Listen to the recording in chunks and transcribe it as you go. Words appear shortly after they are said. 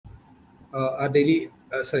our daily,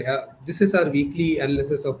 this is our weekly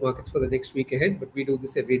analysis of markets for the next week ahead, but we do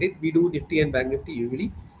this every day. We do Nifty and Bank Nifty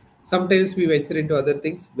usually. Sometimes we venture into other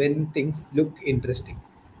things when things look interesting.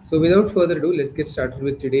 So without further ado, let's get started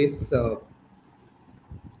with today's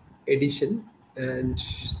edition. And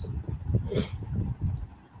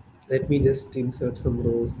let me just insert some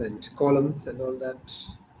rows and columns and all that.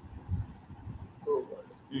 Oh God.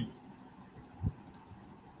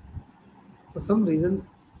 For some reason,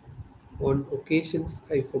 on occasions,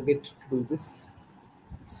 I forget to do this.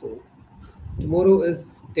 So tomorrow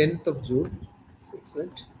is 10th of June. So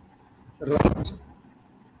excellent. Right.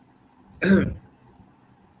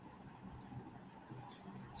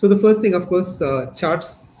 So the first thing, of course, charts,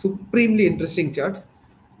 supremely interesting charts.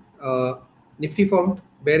 Nifty formed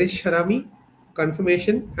bearish harami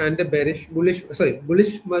confirmation and a bullish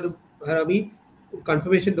harami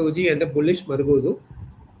confirmation doji and a bullish Marubozu.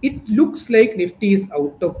 It looks like Nifty is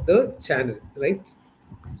out of the channel, right?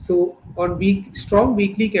 So on strong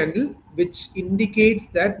weekly candle, which indicates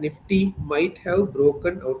that Nifty might have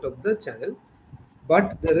broken out of the channel,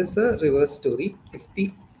 but there is a reverse story.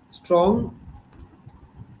 Nifty strong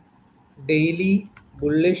daily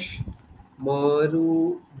bullish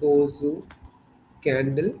Marubozu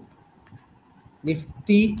candle,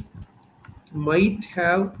 Nifty might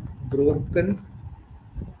have broken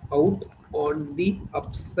out on the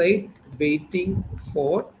upside, waiting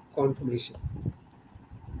for confirmation.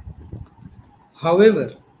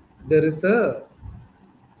 However, there is a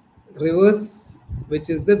reverse, which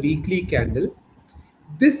is the weekly candle.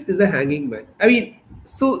 This is a hanging man. I mean,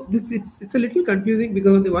 so it's a little confusing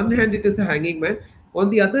because on the one hand it is a hanging man, on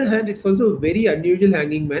the other hand it's also a very unusual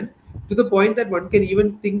hanging man, to the point that one can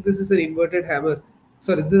even think this is an inverted hammer.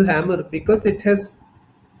 Sorry, this is a hammer because it has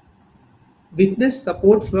witnessed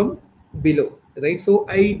support from below, right? So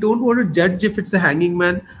I don't want to judge if it's a hanging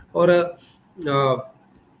man or a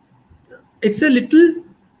it's a little,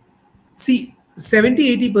 see,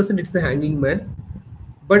 70-80% it's a hanging man,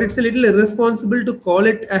 but it's a little irresponsible to call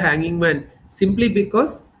it a hanging man simply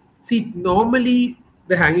because, see, normally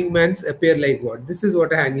the hanging mans appear like what? This is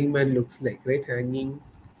what a hanging man looks like, right? Hanging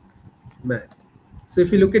man. So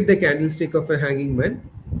if you look at the candlestick of a hanging man,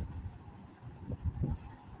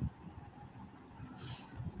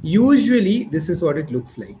 usually this is what it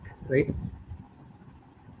looks like, right?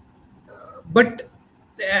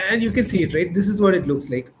 And you can see it, right? This is what it looks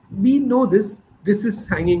like. We know this is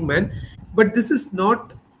hanging man, but this is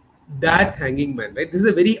not that hanging man, right? This is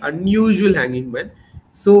a very unusual hanging man.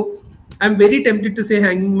 So I'm very tempted to say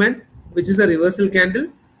hanging man, which is a reversal candle,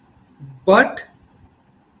 but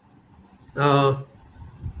I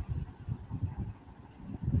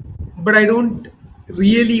don't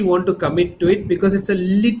really want to commit to it because it's a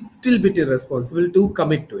little bit irresponsible to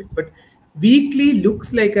commit to it. But weekly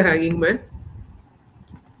looks like a hanging man,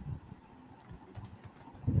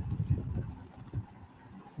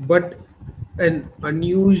 but an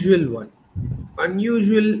unusual one,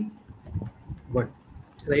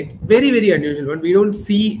 right? Very unusual one. We don't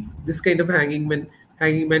see this kind of a hanging man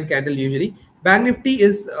candle usually. Bank Nifty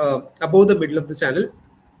is above the middle of the channel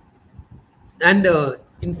and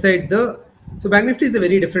inside the, so Bank Nifty is a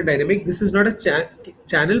very different dynamic. This is not a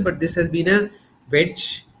channel, but this has been a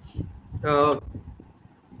wedge. But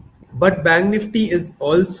Bank Nifty is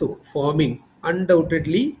also forming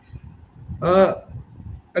undoubtedly.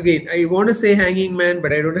 Again, I want to say hanging man,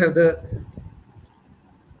 but I don't have the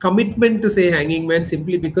commitment to say hanging man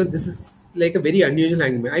simply because this is like a very unusual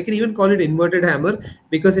hanging man. I can even call it inverted hammer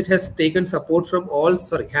because it has taken support from all,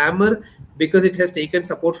 hammer because it has taken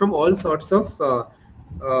support from all sorts of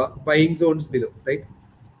buying zones below, right?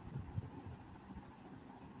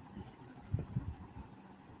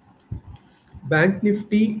 Bank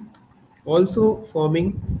Nifty also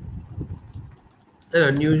forming an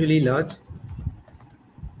unusually large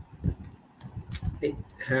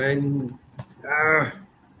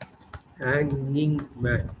hanging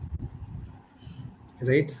man,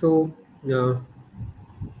 right? So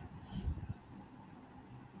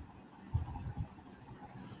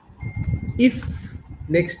if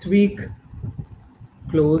next week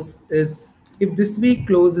close is, if this week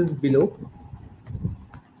close is below,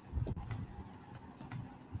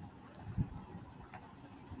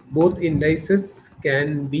 both indices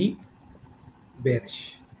can be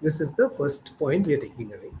bearish. This is the first point we are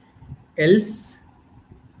taking away. Else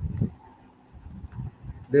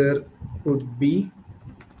there could be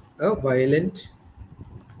a violent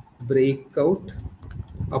breakout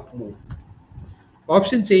up move.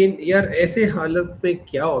 Option chain, यार ऐसे हालत में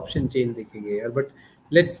क्या option chain देखेंगे यार, but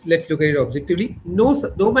let's look at it objectively.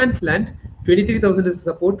 No man's land. 23,000 is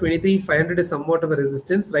support, 23,500 is somewhat of a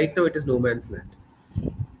resistance. Right now it is no man's land.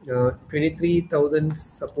 23,000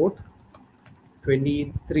 support,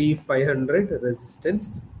 23,500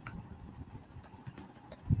 resistance,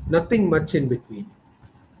 nothing much in between.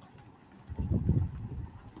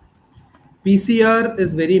 PCR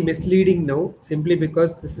is very misleading now simply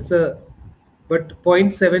because this is a but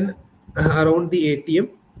 0.7 around the ATM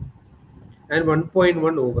and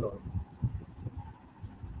 1.1 overall.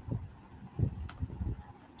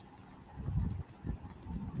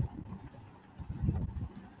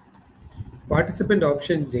 Participant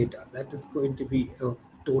option data, that is going to be a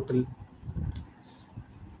total.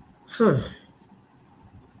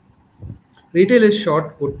 Retail is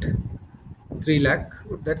short put 3 lakh.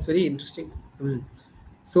 That's very interesting.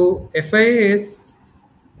 So FII is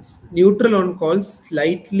neutral on calls,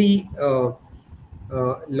 slightly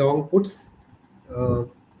long puts.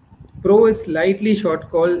 Pro is slightly short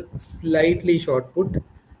call, slightly short put.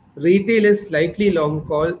 Retail is slightly long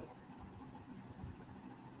call,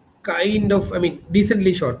 kind of, I mean,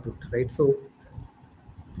 decently short put, right? So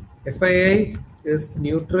FII is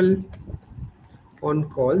neutral on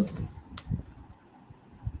calls,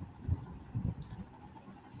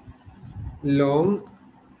 long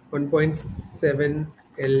 1.7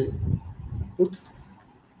 L puts.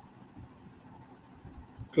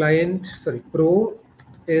 Pro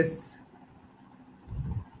is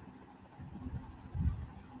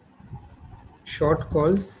short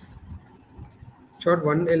calls, short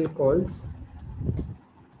 1L calls,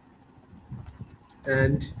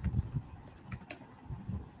 and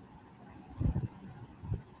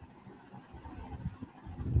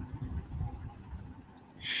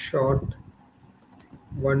short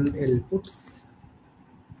 1L puts.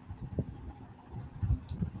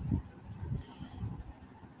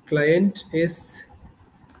 Client is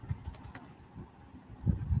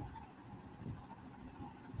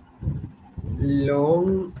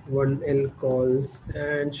long 1L calls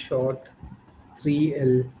and short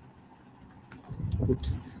 3L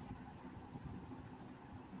puts.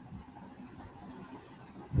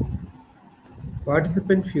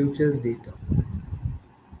 Participant futures data.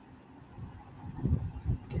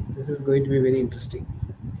 Okay, this is going to be very interesting.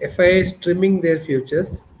 FII is trimming their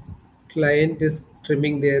futures, client is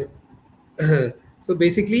trimming their so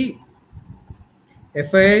basically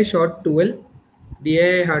FII short 12,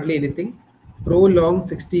 DII hardly anything, pro long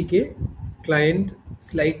 60k, client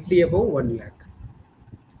slightly above 1 lakh.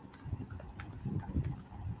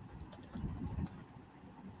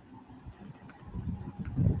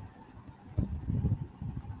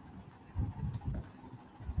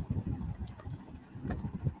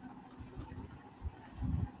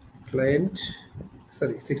 Client,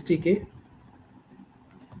 sorry, 60k,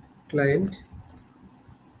 client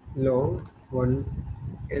long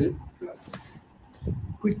 1L plus.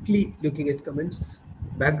 Quickly looking at comments.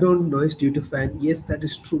 Background noise due to fan. Yes, that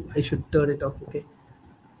is true. I should turn it off. Okay.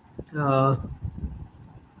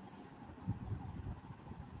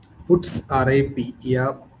 Puts RIP.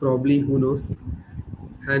 Yeah, probably. Who knows?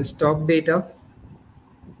 And stock data.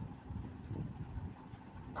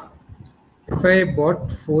 If I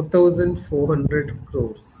bought 4,400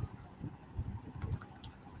 crores,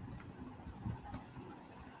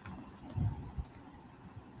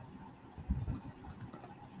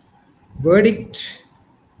 verdict,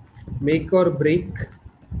 make or break.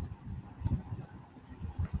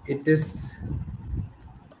 It is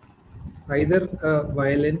either a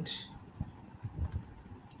violent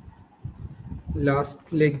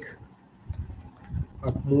last leg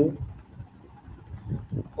up move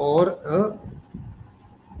or a,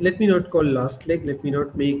 let me not call last leg, let me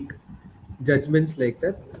not make judgments like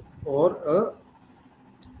that, or a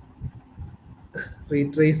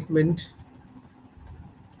retracement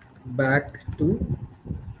back to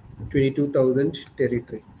 22,000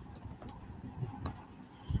 territory.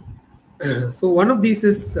 So one of these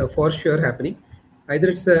is for sure happening. Either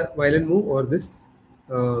it's a violent move or this.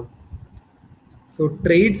 So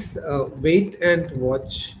trades, wait and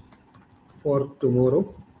watch for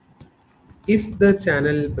tomorrow. If the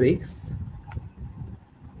channel breaks,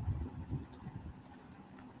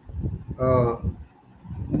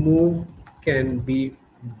 move can be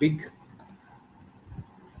big.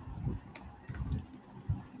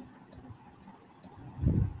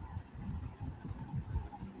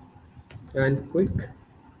 And quick,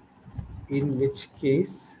 in which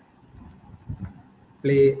case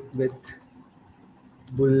play with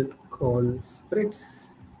bull call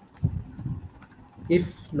spreads.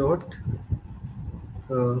 If not,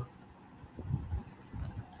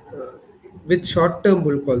 with short-term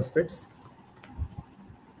bull call spreads,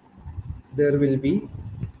 there will be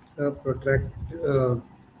protract,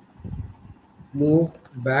 move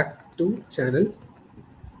back to channel,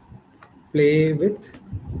 play with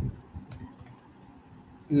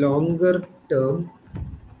longer term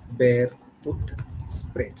bear put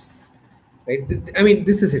spreads, right? I mean,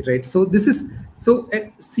 this is it, right? So this is, so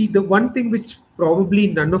see, the one thing which probably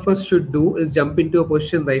none of us should do is jump into a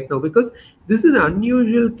position right now, because this is an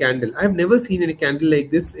unusual candle. I've never seen any candle like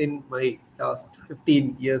this in my last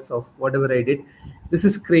 15 years of whatever I did. This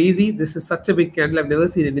is crazy. This is such a big candle. I've never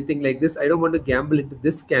seen anything like this. I don't want to gamble into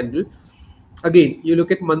this candle. Again, you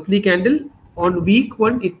look at monthly candle. On week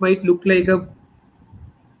one, it might look like a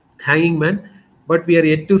hanging man, but we are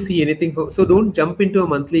yet to see anything for, so don't jump into a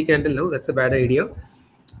monthly candle now. That's a bad idea.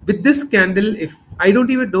 With this candle, if I don't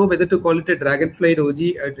even know whether to call it a dragonfly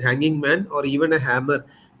doji, a hanging man, or even a hammer.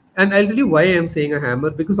 And I'll tell you why I'm saying a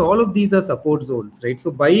hammer, because all of these are support zones, right?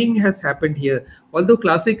 So buying has happened here, although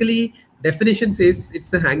classically definition says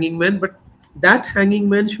it's a hanging man, but that hanging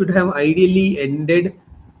man should have ideally ended.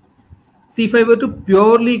 See, if I were to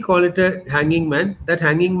purely call it a hanging man, that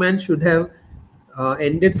hanging man should have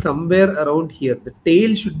ended somewhere around here. The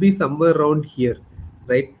tail should be somewhere around here,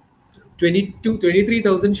 right?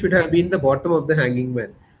 23,000 should have been the bottom of the hanging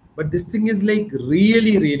man. But this thing is like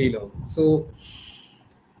really, really long. So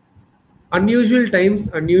unusual times,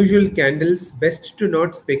 unusual candles, best to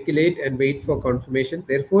not speculate and wait for confirmation.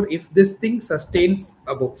 Therefore, if this thing sustains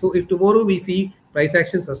above, so if tomorrow we see price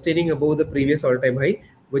action sustaining above the previous all-time high,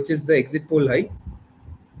 which is the exit pole high,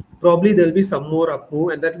 probably there'll be some more up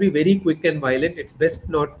move, and that'll be very quick and violent. It's best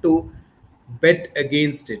not to bet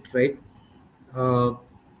against it, right?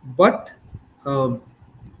 But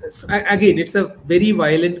again, it's a very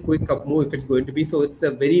violent quick up move if it's going to be, so it's a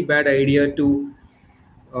very bad idea to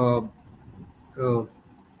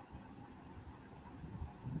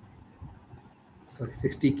sorry,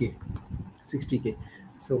 60k.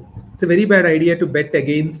 So it's a very bad idea to bet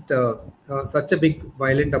against such a big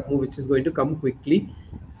violent up move which is going to come quickly.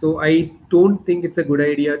 So I don't think it's a good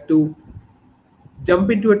idea to jump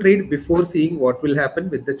into a trade before seeing what will happen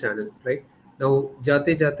with the channel, right? Now,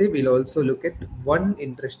 jate we'll also look at one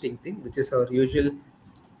interesting thing, which is our usual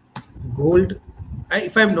gold.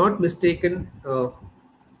 If I'm not mistaken,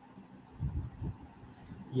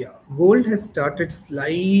 yeah, gold has started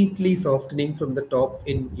slightly softening from the top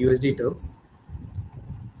in USD terms.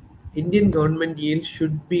 Indian government yield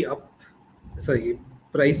should be up. Sorry,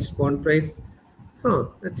 bond price.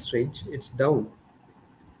 That's strange. It's down.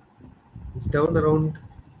 It's down around.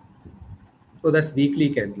 Oh, that's weekly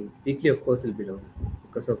candle. Weekly, of course, will be down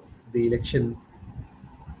because of the election.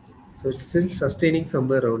 So it's still sustaining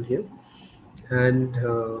somewhere around here. And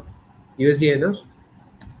USD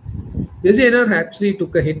INR actually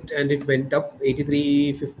took a hit and it went up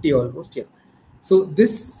 83.50 almost. Yeah. So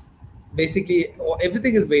this basically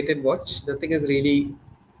everything is wait and watch. Nothing has really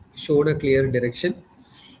shown a clear direction.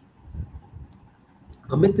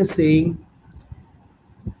 Amit is saying,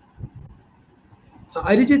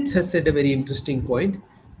 Arijit has said a very interesting point.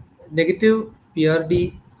 Negative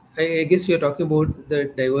PRD, I guess you're talking about the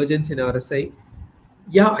divergence in RSI.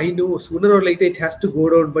 Yeah, I know. Sooner or later it has to go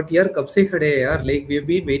down. But yaar, kab se khade hai yaar? Like we've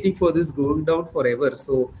been waiting for this going down forever.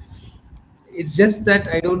 So it's just that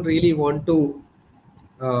I don't really want to,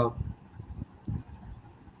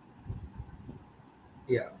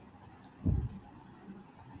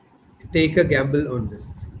 take a gamble on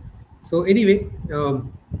this. So anyway,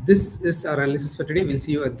 this is our analysis for today. We'll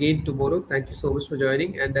see you again tomorrow. Thank you so much for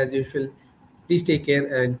joining. And as usual, please take care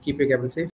and keep your gamble safe.